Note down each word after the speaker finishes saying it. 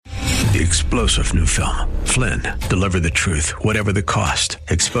The explosive new film, Flynn, deliver the truth, whatever the cost,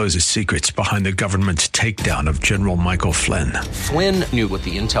 exposes secrets behind the government's takedown of General Michael Flynn. Flynn knew what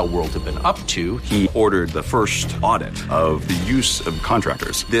the intel world had been up to. He ordered the first audit of the use of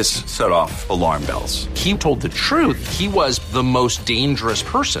contractors. This set off alarm bells. He told the truth. He was the most dangerous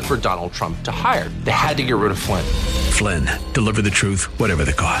person for Donald Trump to hire. They had to get rid of Flynn. Flynn, deliver the truth, whatever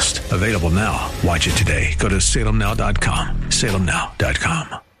the cost. Available now. Watch it today. Go to salemnow.com.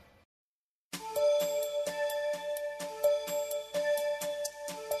 salemnow.com.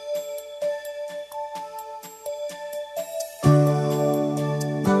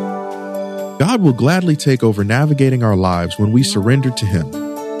 God will gladly take over navigating our lives when we surrender to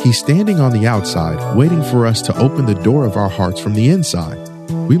Him. He's standing on the outside, waiting for us to open the door of our hearts from the inside.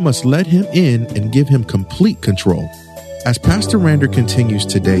 We must let Him in and give Him complete control. As Pastor Rander continues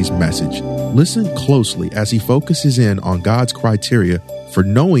today's message, listen closely as he focuses in on God's criteria for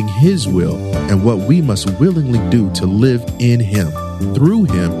knowing His will and what we must willingly do to live in Him, through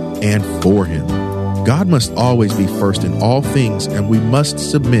Him, and for Him. God must always be first in all things, and we must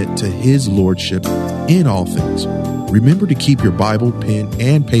submit to His lordship in all things. Remember to keep your Bible, pen,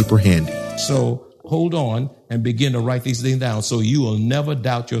 and paper handy. So hold on and begin to write these things down so you will never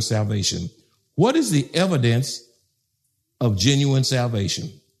doubt your salvation. What is the evidence of genuine salvation?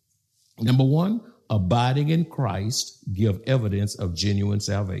 Number one, abiding in Christ give evidence of genuine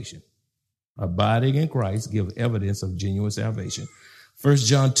salvation. Abiding in Christ give evidence of genuine salvation. 1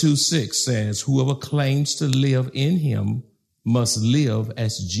 John 2:6 says, whoever claims to live in Him must live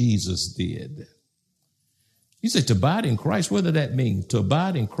as Jesus did. You say to abide in Christ, what does that mean? To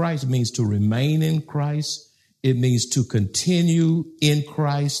abide in Christ means to remain in Christ. It means to continue in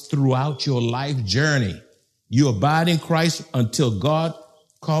Christ throughout your life journey. You abide in Christ until God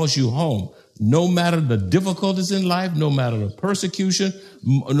calls you home. No matter the difficulties in life, no matter the persecution,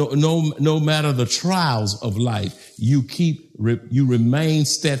 no matter the trials of life, you remain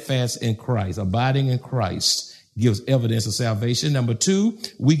steadfast in Christ. Abiding in Christ gives evidence of salvation. Number two,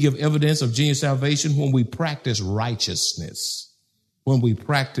 we give evidence of genuine salvation when we practice righteousness. When we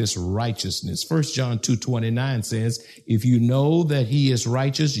practice righteousness. 1 John 2:29 says, if you know that He is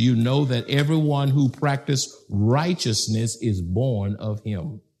righteous, you know that everyone who practices righteousness is born of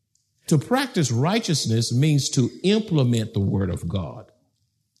Him. To practice righteousness means to implement the word of God.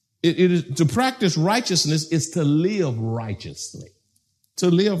 To practice righteousness is to live righteously. To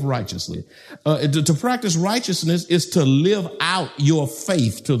live righteously. To practice righteousness is to live out your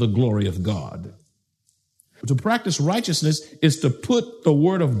faith to the glory of God. To practice righteousness is to put the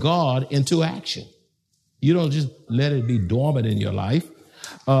word of God into action. You don't just let it be dormant in your life,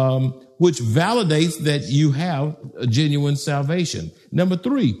 which validates that you have a genuine salvation. Number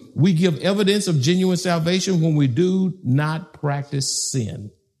three, we give evidence of genuine salvation when we do not practice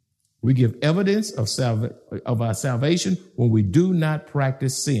sin. We give evidence of our salvation when we do not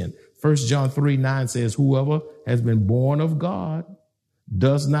practice sin. 1 John 3:9 says, whoever has been born of God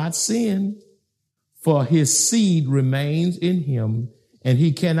does not sin, for his seed remains in him, and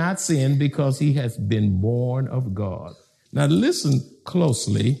he cannot sin because he has been born of God. Now listen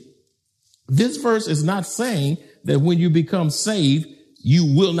closely. This verse is not saying that when you become saved,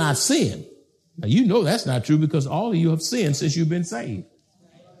 you will not sin. Now, you know that's not true because all of you have sinned since you've been saved.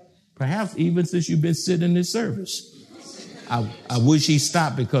 Perhaps even since you've been sitting in this service. I wish he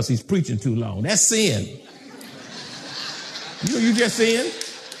stopped because he's preaching too long. That's sin. You just sinned.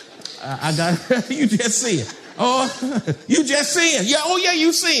 You just sinned. Oh, you just sinned. Yeah. Oh, yeah,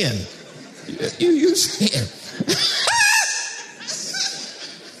 you sinned. You sinned.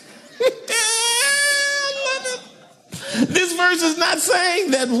 This verse is not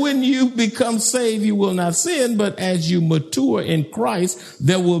saying that when you become saved, you will not sin, but as you mature in Christ,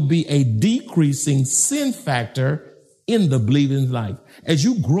 there will be a decreasing sin factor in the believing life. As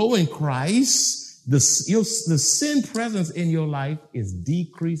you grow in Christ, the sin presence in your life is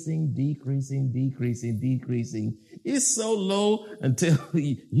decreasing. It's so low until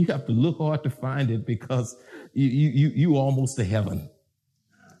you have to look hard to find it because you almost to heaven.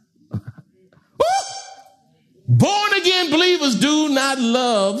 Born again believers do not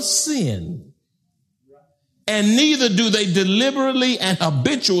love sin, and neither do they deliberately and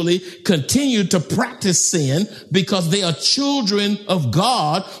habitually continue to practice sin because they are children of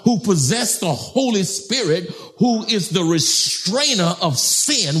God who possess the Holy Spirit, who is the restrainer of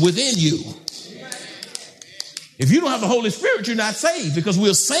sin within you. If you don't have the Holy Spirit, you're not saved because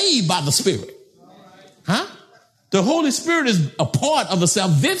we're saved by the Spirit. Huh? The Holy Spirit is a part of the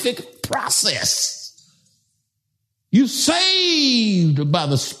salvific process. You're saved by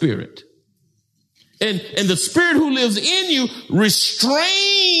the Spirit. And the Spirit who lives in you restrains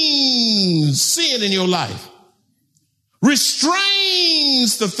sin in your life.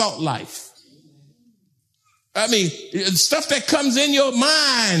 Restrains the thought life. I mean, stuff that comes in your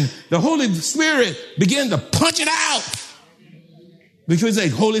mind, the Holy Spirit begin to punch it out. Because they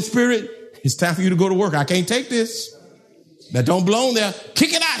say, Holy Spirit, it's time for you to go to work. I can't take this. That don't belong there.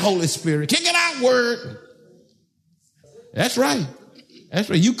 Kick it out, Holy Spirit. Kick it out, word. That's right. That's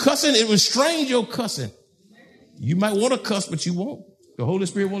right. You cussing, it restrains your cussing. You might want to cuss, but you won't. The Holy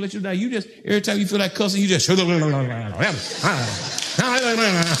Spirit won't let you die. You just, every time you feel like cussing, you just, you,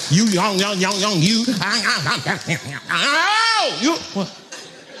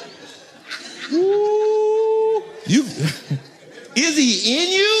 is he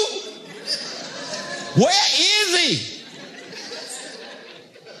in you? Where is he?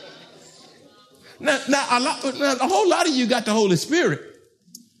 Now, a whole lot of you got the Holy Spirit.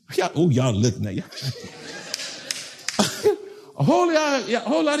 Y'all looking at you. A whole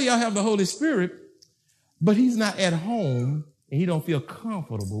lot of y'all have the Holy Spirit, but he's not at home and he don't feel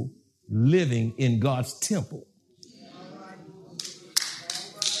comfortable living in God's temple.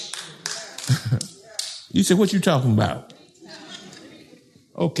 You say, what you talking about?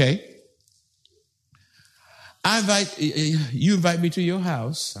 Okay. You invite me to your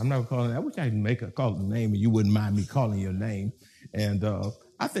house. I'm not calling. I wish I could call the name and you wouldn't mind me calling your name. And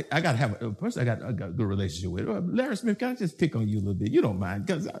I think I got to have a person I got a good relationship with. Larry Smith, can I just pick on you a little bit? You don't mind,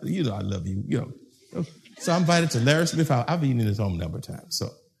 because you know I love you. You know. So I'm invited to Larry Smith. I've eaten in his home a number of times. So,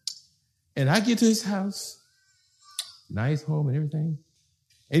 and I get to his house, nice home and everything.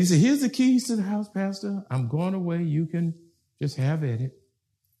 And he said, "Here's the keys to the house, Pastor. I'm going away. You can just have at it.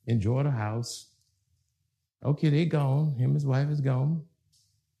 Enjoy the house." Okay, they gone. Him and his wife is gone.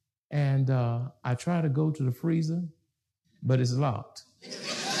 And I try to go to the freezer, but it's locked.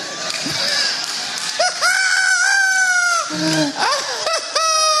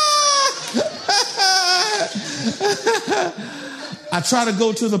 I try to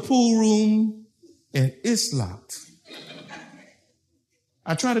go to the pool room, and it's locked.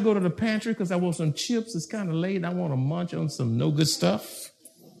 I try to go to the pantry because I want some chips. It's kind of late, and I want to munch on some no good stuff.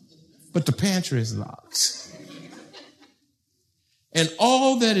 But the pantry is locked. And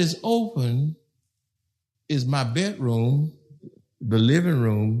all that is open is my bedroom, the living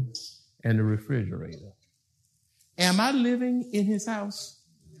room, and the refrigerator. Am I living in his house?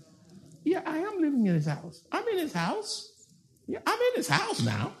 Yeah, I am living in his house. I'm in his house. Yeah, I'm in his house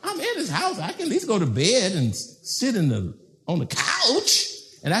now. I'm in his house. I can at least go to bed and sit on the couch,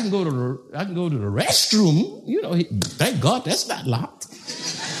 and I can go to the restroom. You know, thank God that's not locked.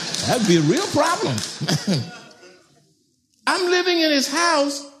 That'd be a real problem. I'm living in his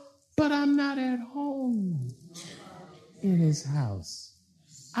house, but I'm not at home in his house.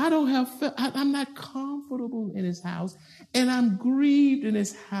 I'm not comfortable in his house, and I'm grieved in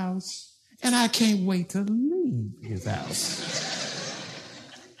his house, and I can't wait to leave his house.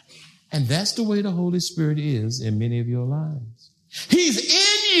 And that's the way the Holy Spirit is in many of your lives. He's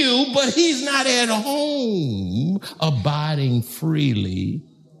in you, but he's not at home, abiding freely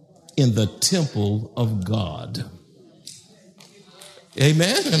in the temple of God.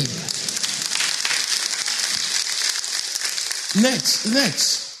 Amen.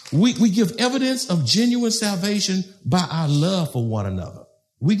 Next, we give evidence of genuine salvation by our love for one another.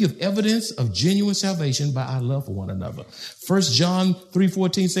 We give evidence of genuine salvation by our love for one another. 1 John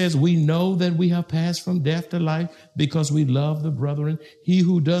 3:14 says, "We know that we have passed from death to life because we love the brethren. He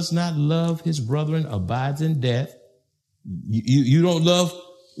who does not love his brethren abides in death." You don't love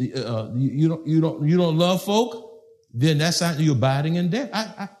you don't love folk. Then that's not you abiding in death.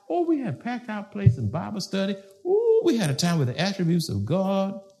 We had packed out place in Bible study. We had a time with the attributes of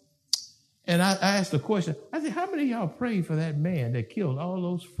God. And I asked the question, I said, how many of y'all prayed for that man that killed all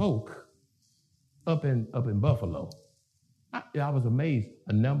those folk up in Buffalo? I was amazed.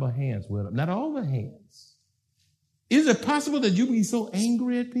 A number of hands went up. Not all the hands. Is it possible that you be so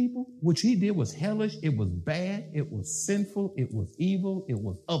angry at people? What he did was hellish. It was bad. It was sinful. It was evil. It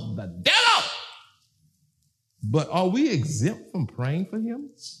was of the devil. But are we exempt from praying for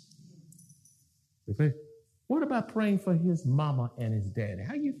him? What about praying for his mama and his daddy?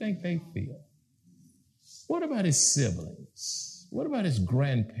 How do you think they feel? What about his siblings? What about his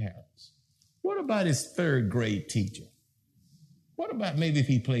grandparents? What about his third grade teacher? What about maybe if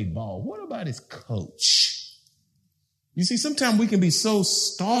he played ball? What about his coach? You see, sometimes we can be so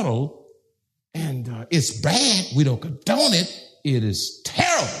startled and it's bad. We don't condone it. It is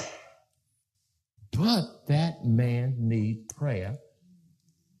terrible. But that man needs prayer.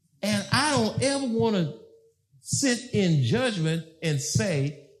 And I don't ever want to sit in judgment and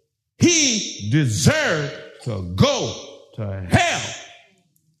say he deserved to go to hell.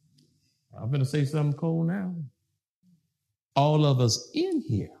 I'm going to say something cold now. All of us in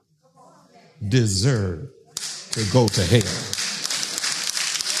here deserve to go to hell.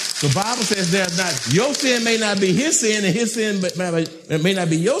 The Bible says there's not, your sin may not be his sin, and his sin may not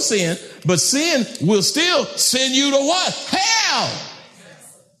be your sin, but sin will still send you to what? Hell.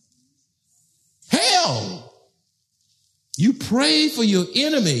 Hell. You pray for your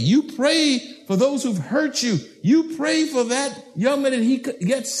enemy. You pray for those who've hurt you. You pray for that young man that he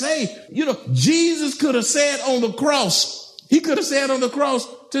gets saved. You know, Jesus could have said on the cross, he could have said on the cross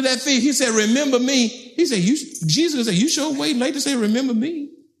to that thief, he said, remember me. He said, Jesus could say, you sure wait late to say, remember me.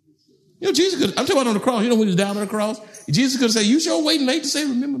 You know, Jesus could, I'm talking about on the cross. You know, when he was down on the cross, Jesus could have said, you sure waiting late to say,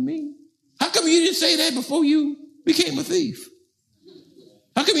 remember me. How come you didn't say that before you became a thief?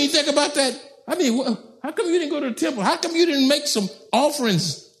 How come you didn't think about that? I mean, how come you didn't go to the temple? How come you didn't make some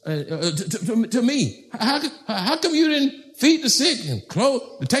offerings to me? How come you didn't feed the sick and clothe,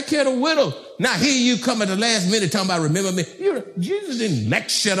 to take care of the widow? Now here you come at the last minute talking about remember me. Jesus didn't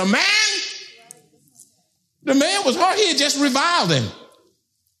lecture the man. The man was hard. He had just reviled him.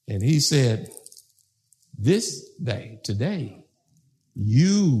 And he said, this day, today,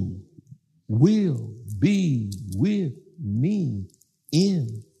 you will be with me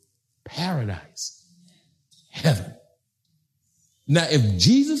in paradise, heaven. Now, if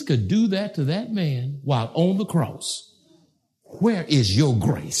Jesus could do that to that man while on the cross, where is your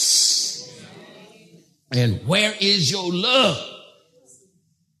grace? And where is your love?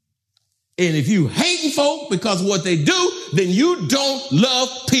 And if you hating folk because of what they do, then you don't love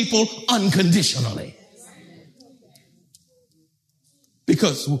people unconditionally.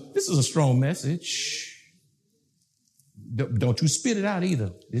 Because this is a strong message. Don't you spit it out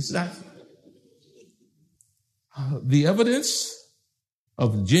either. It's not. The evidence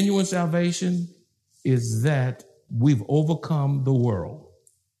of genuine salvation is that we've overcome the world.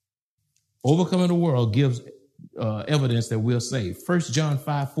 Overcoming the world gives evidence that we're saved. 1 John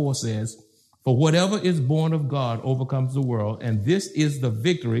 5:4 says, for whatever is born of God overcomes the world, and this is the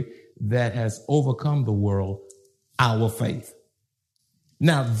victory that has overcome the world, our faith.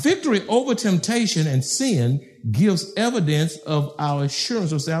 Now, victory over temptation and sin gives evidence of our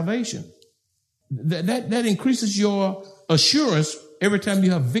assurance of salvation. That increases your assurance every time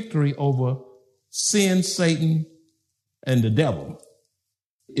you have victory over sin, Satan, and the devil.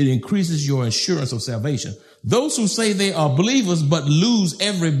 It increases your assurance of salvation. Those who say they are believers but lose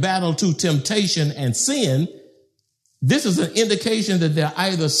every battle to temptation and sin, this is an indication that they're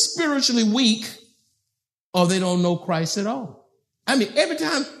either spiritually weak or they don't know Christ at all. I mean, every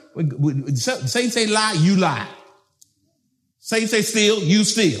time Satan say lie, you lie. Satan say steal, you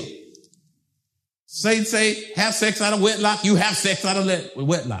steal. Satan say have sex out of wedlock, you have sex out of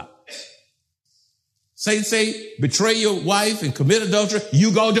wedlock. Satan say betray your wife and commit adultery,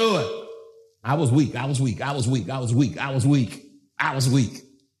 you go do it. I was weak. You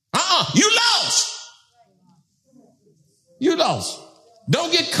lost. You lost.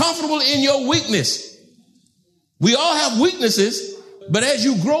 Don't get comfortable in your weakness. We all have weaknesses, but as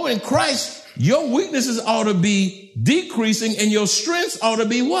you grow in Christ, your weaknesses ought to be decreasing and your strengths ought to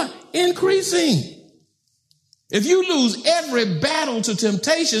be what? Increasing. If you lose every battle to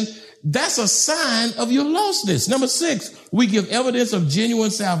temptation, that's a sign of your lostness. Number 6, we give evidence of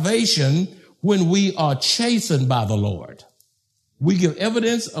genuine salvation when we are chastened by the Lord. We give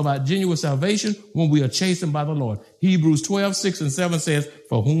evidence of our genuine salvation when we are chastened by the Lord. Hebrews 12:6-7 says,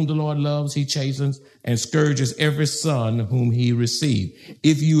 for whom the Lord loves, he chastens and scourges every son whom he received.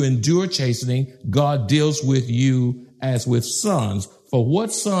 If you endure chastening, God deals with you as with sons. For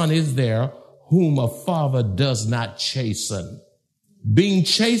what son is there whom a father does not chasten? Being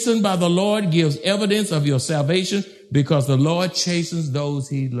chastened by the Lord gives evidence of your salvation because the Lord chastens those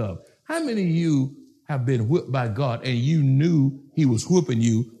he loves. How many of you have been whipped by God and you knew he was whipping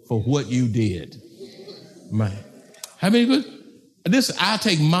you for what you did? Man. How many of you? I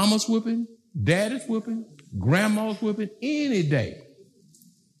take mama's whipping, daddy's whipping, grandma's whipping any day.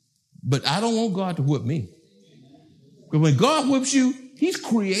 But I don't want God to whip me. Because when God whips you, he's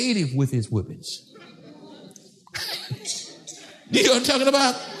creative with his whippings. You know what I'm talking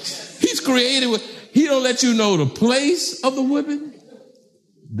about? He's creative. He don't let you know the place of the whipping,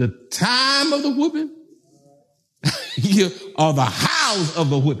 the time of the whipping, or the house of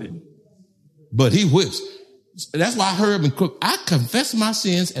the whipping. But he whips. That's why Herb and Cook, I confess my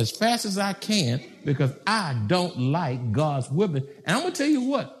sins as fast as I can because I don't like God's whipping. And I'm going to tell you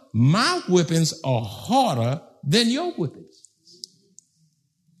what, my whippings are harder than your whippings.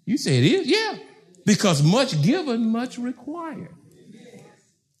 You say it is? Yeah. Because much given, much required.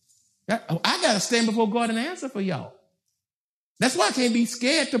 I got to stand before God and answer for y'all. That's why I can't be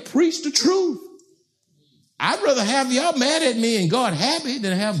scared to preach the truth. I'd rather have y'all mad at me and God happy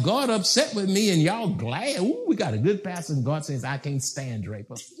than have God upset with me and y'all glad. Ooh, we got a good pastor and God says, I can't stand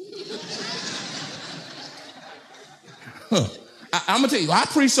Draper. I'm going to tell you, I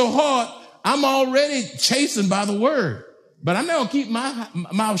preach so hard, I'm already chastened by the word. But I'm not going to keep my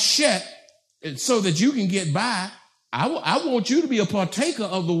mouth shut so that you can get by. I want you to be a partaker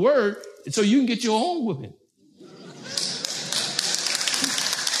of the word so you can get your own whooping.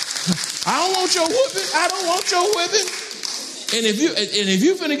 I don't want your whooping. I don't want your whipping. And if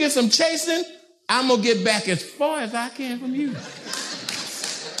you finna get some chastening, I'm going to get back as far as I can from you.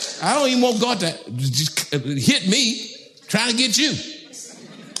 I don't even want God to just hit me trying to get you.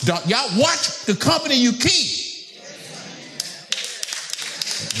 Y'all watch the company you keep.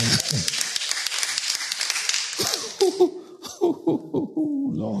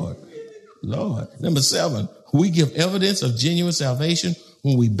 Lord. Number 7, we give evidence of genuine salvation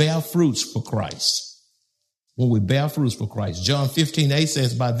when we bear fruits for Christ. When we bear fruits for Christ. John 15:8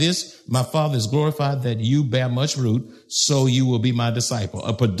 says, by this my Father is glorified that you bear much fruit, so you will be my disciple.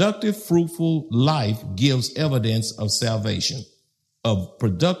 A productive, fruitful life gives evidence of salvation. A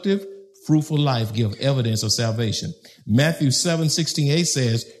productive, fruitful life gives evidence of salvation. Matthew 7:16-8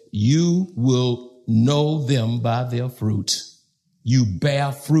 says, you will know them by their fruit. You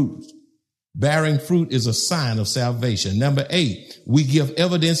bear fruit. Bearing fruit is a sign of salvation. Number 8, we give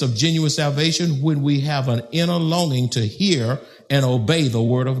evidence of genuine salvation when we have an inner longing to hear and obey the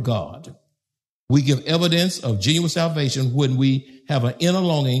word of God. We give evidence of genuine salvation when we have an inner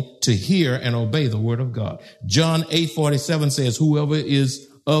longing to hear and obey the word of God. John 8:47 says, whoever is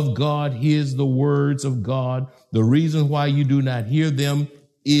of God hears the words of God. The reason why you do not hear them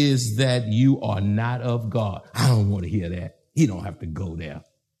is that you are not of God. I don't want to hear that. He don't have to go there.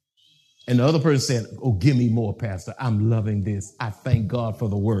 And the other person said, oh, give me more, Pastor. I'm loving this. I thank God for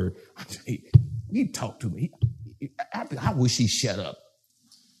the word. He talked to me. I wish he shut up.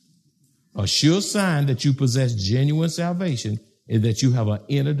 A sure sign that you possess genuine salvation is that you have an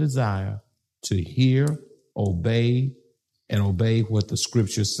inner desire to hear, obey, and obey what the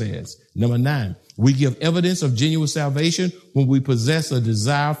scripture says. Number 9, we give evidence of genuine salvation when we possess a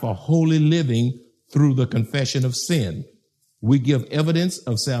desire for holy living through the confession of sin. We give evidence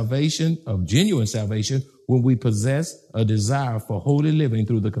of salvation, of genuine salvation, when we possess a desire for holy living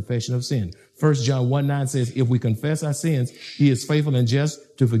through the confession of sin. 1 John 1:9 says, if we confess our sins, he is faithful and just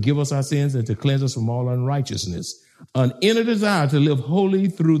to forgive us our sins and to cleanse us from all unrighteousness. An inner desire to live holy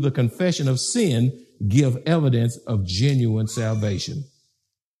through the confession of sin give evidence of genuine salvation.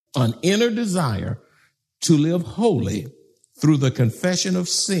 An inner desire to live holy through the confession of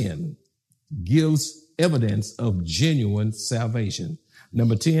sin gives evidence of genuine salvation.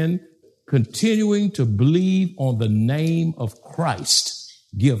 Number 10, continuing to believe on the name of Christ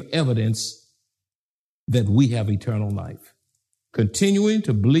give evidence that we have eternal life. Continuing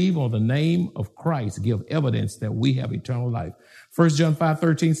to believe on the name of Christ give evidence that we have eternal life. 1 John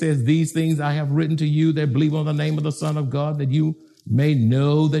 5:13 says, these things I have written to you that believe on the name of the Son of God, that you may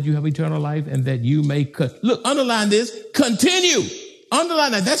know that you have eternal life and that you may look, underline this, continue.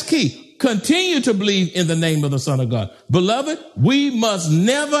 Underline that. That's key. Continue to believe in the name of the Son of God. Beloved, we must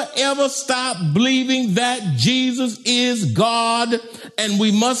never, ever stop believing that Jesus is God, and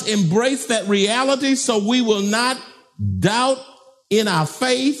we must embrace that reality so we will not doubt in our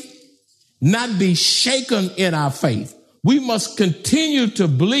faith, not be shaken in our faith. We must continue to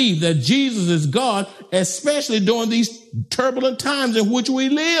believe that Jesus is God, especially during these turbulent times in which we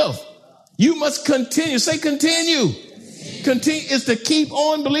live. You must continue. Say continue. Continue is to keep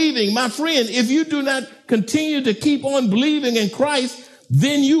on believing. My friend, if you do not continue to keep on believing in Christ,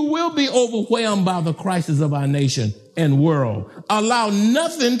 then you will be overwhelmed by the crisis of our nation and world. Allow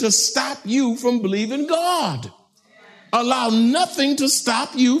nothing to stop you from believing God. Allow nothing to stop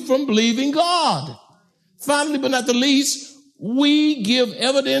you from believing God. Finally, but not the least, we give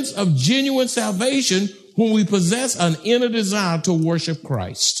evidence of genuine salvation when we possess an inner desire to worship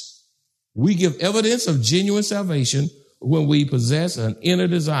Christ. We give evidence of genuine salvation when we possess an inner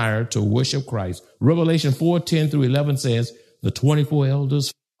desire to worship Christ. Revelation 4:10-11 says, the 24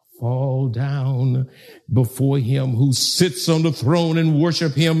 elders fall down before him who sits on the throne and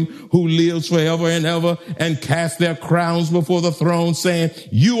worship him who lives forever and ever, and cast their crowns before the throne, saying,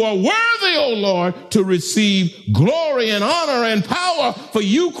 you are worthy, O Lord, to receive glory and honor and power, for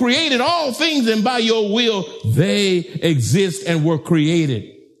you created all things, and by your will they exist and were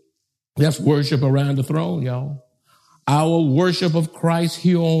created. That's worship around the throne, y'all. Our worship of Christ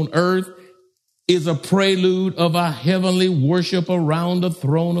here on earth is a prelude of our heavenly worship around the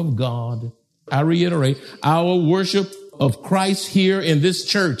throne of God. I reiterate, our worship of Christ here in this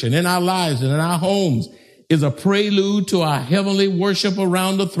church and in our lives and in our homes is a prelude to our heavenly worship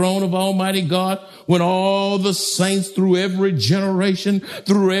around the throne of Almighty God, when all the saints through every generation,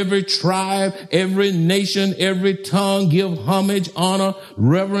 through every tribe, every nation, every tongue give homage, honor,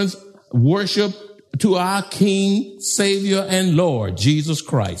 reverence, worship to our King, Savior, and Lord, Jesus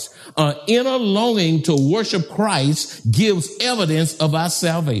Christ. An inner longing to worship Christ gives evidence of our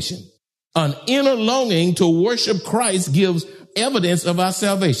salvation. An inner longing to worship Christ gives evidence of our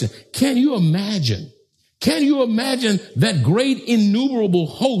salvation. Can you imagine? Can you imagine that great innumerable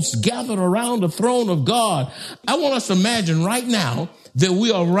host gathered around the throne of God? I want us to imagine right now that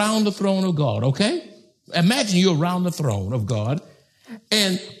we are around the throne of God, okay? Imagine you're around the throne of God.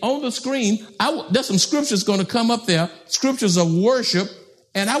 And on the screen, there's some scriptures going to come up there, scriptures of worship.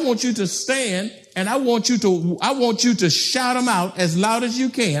 And I want you to stand and I want you to shout them out as loud as you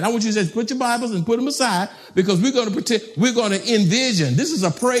can. I want you to just put your Bibles and put them aside, because we're going to envision. This is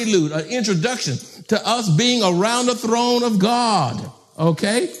a prelude, an introduction to us being around the throne of God.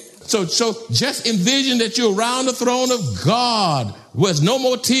 Okay? So just envision that you're around the throne of God. There's no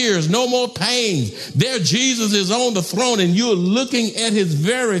more tears, no more pains. There Jesus is on the throne and you're looking at his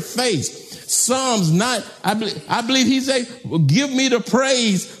very face. Psalms 9, I believe he said, give me the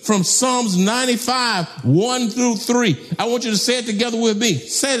praise from Psalms 95, 1 through 3. I want you to say it together with me.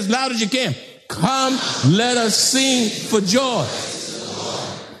 Say it as loud as you can. Come, let us sing for joy.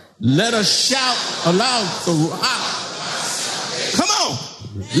 Let us shout aloud for come on.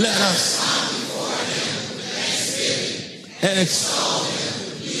 Let us and exalt him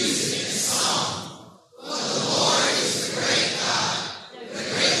with music and song. For the Lord is the great God, the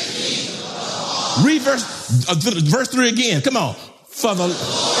great King of all. Read verse 3 again. Come on. For the Lord is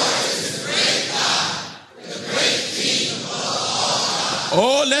the great God, the great King of all.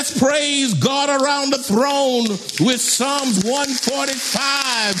 Oh, let's praise God around the throne with Psalms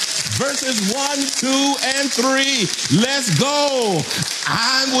 145, verses 1, 2, and 3. Let's go.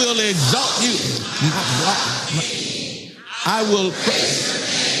 I will exalt you. I will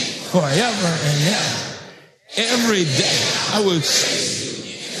praise forever and ever. Every day I will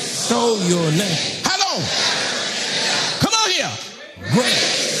show your name. How long? Come on here. Great.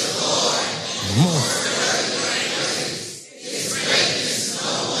 More.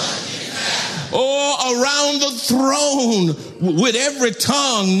 Oh, around the throne with every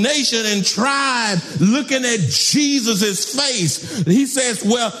tongue, nation, and tribe looking at Jesus' face. He says,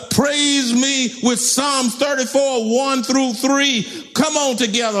 well, praise me with Psalms 34, 1 through 3. Come on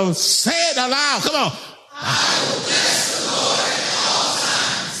together. Say it aloud. Come on. I will bless the Lord at all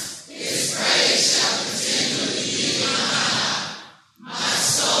times. His praise shall continually be in my mouth. My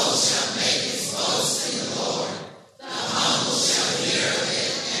soul shall make its boast in the Lord. The humble shall hear of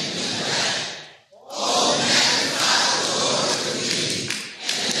it and be glad. Oh, magnify the Lord with me,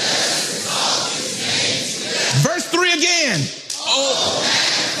 and let us exalt his name together. Verse 3 again. Oh,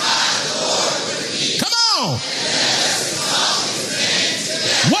 magnify the Lord with me. Come on. And let us exalt his name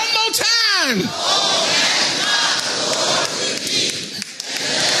together. One more time. Oh, magnify the Lord with me, and let us exalt his name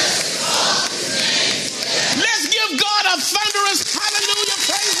together. Let's give God a thunderous hallelujah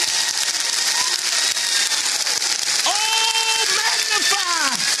praise. Oh,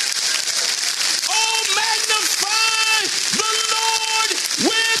 magnify. Oh, magnify the Lord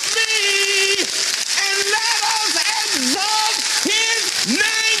with me, and let us exalt his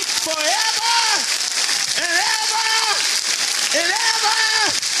name forever and ever and ever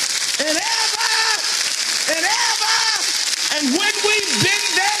and ever and ever. And when we've been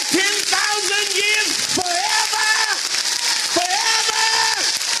there 10,000 years, forever, forever,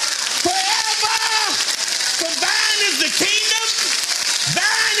 forever. For thine is the kingdom,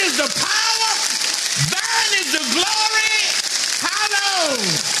 thine is the power, thine is the glory. Hallowed.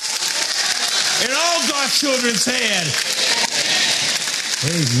 And all God's children said,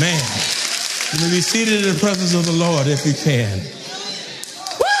 amen. You may be seated in the presence of the Lord if you can.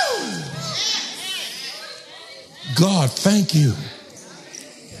 Woo! God, thank you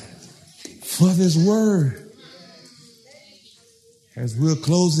for this word. As we're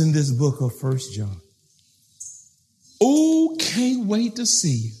closing this book of 1 John. Oh, can't wait to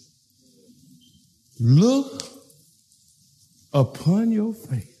see you. Look upon your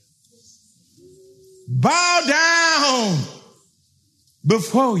face. Bow down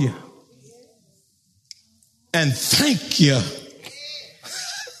before you. And thank you.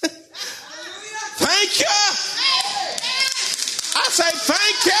 Thank you. I say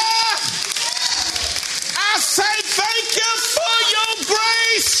thank you. I say thank you for your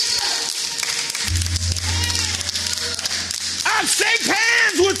grace.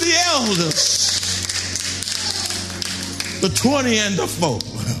 elders, the 20 and the 4,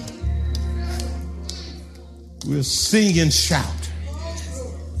 will sing and shout.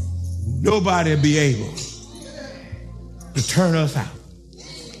 Nobody will be able to turn us out.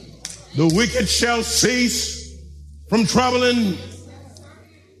 The wicked shall cease from troubling.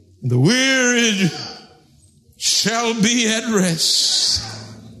 The wearied shall be at rest.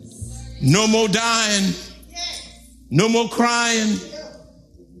 No more dying. No more crying.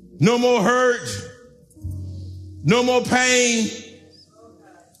 No more hurt. No more pain.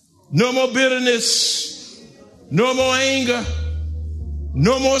 No more bitterness. No more anger.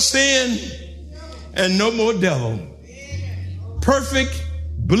 No more sin. And no more devil. Perfect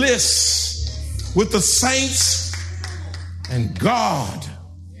bliss with the saints and God,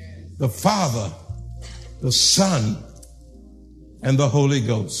 the Father, the Son, and the Holy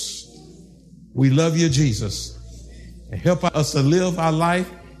Ghost. We love you, Jesus. And help us to live our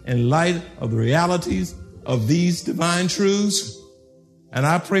life in light of the realities of these divine truths. And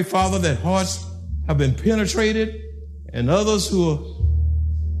I pray, Father, that hearts have been penetrated and others who are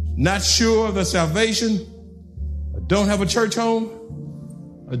not sure of their salvation, don't have a church home,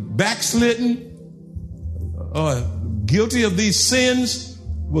 are backslidden, or guilty of these sins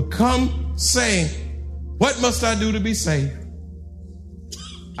will come saying, what must I do to be saved?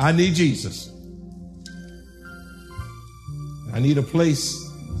 I need Jesus. I need a place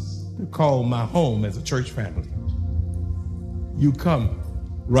to call my home as a church family. You come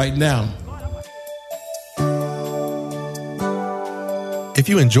right now. If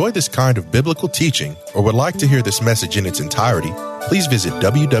you enjoy this kind of biblical teaching or would like to hear this message in its entirety, please visit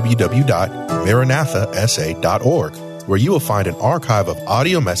www.maranathasa.org, where you will find an archive of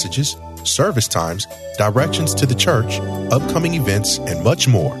audio messages, service times, directions to the church, upcoming events, and much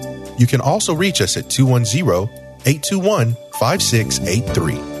more. You can also reach us at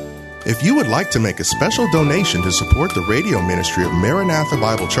 210-821-5683. If you would like to make a special donation to support the radio ministry of Maranatha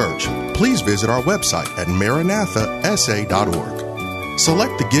Bible Church, please visit our website at maranathasa.org.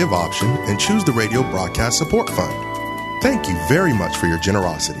 Select the Give option and choose the Radio Broadcast Support Fund. Thank you very much for your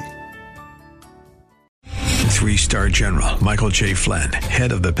generosity. 3-star General Michael J. Flynn,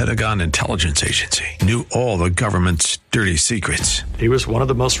 head of the Pentagon Intelligence Agency, knew all the government's dirty secrets. He was one of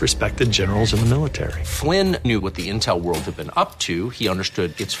the most respected generals in the military. Flynn knew what the intel world had been up to. He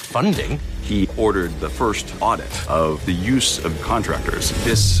understood its funding. He ordered the first audit of the use of contractors.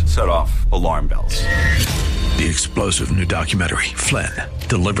 This set off alarm bells. The explosive new documentary, Flynn,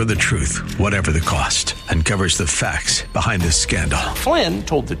 Deliver the Truth, Whatever the Cost, uncovers the facts behind this scandal. Flynn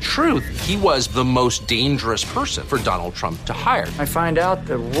told the truth. He was the most dangerous person for Donald Trump to hire. I find out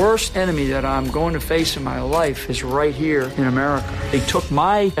the worst enemy that I'm going to face in my life is right here in America. They took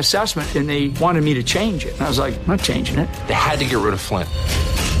my assessment and they wanted me to change it. And I was like, I'm not changing it. They had to get rid of Flynn.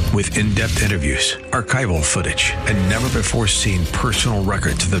 With in-depth interviews, archival footage, and never-before-seen personal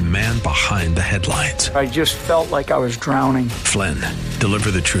records of the man behind the headlines. I just felt like I was drowning. Flynn,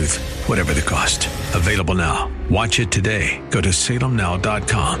 Deliver the Truth, Whatever the Cost. Available now. Watch it today. Go to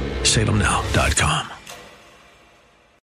salemnow.com. salemnow.com.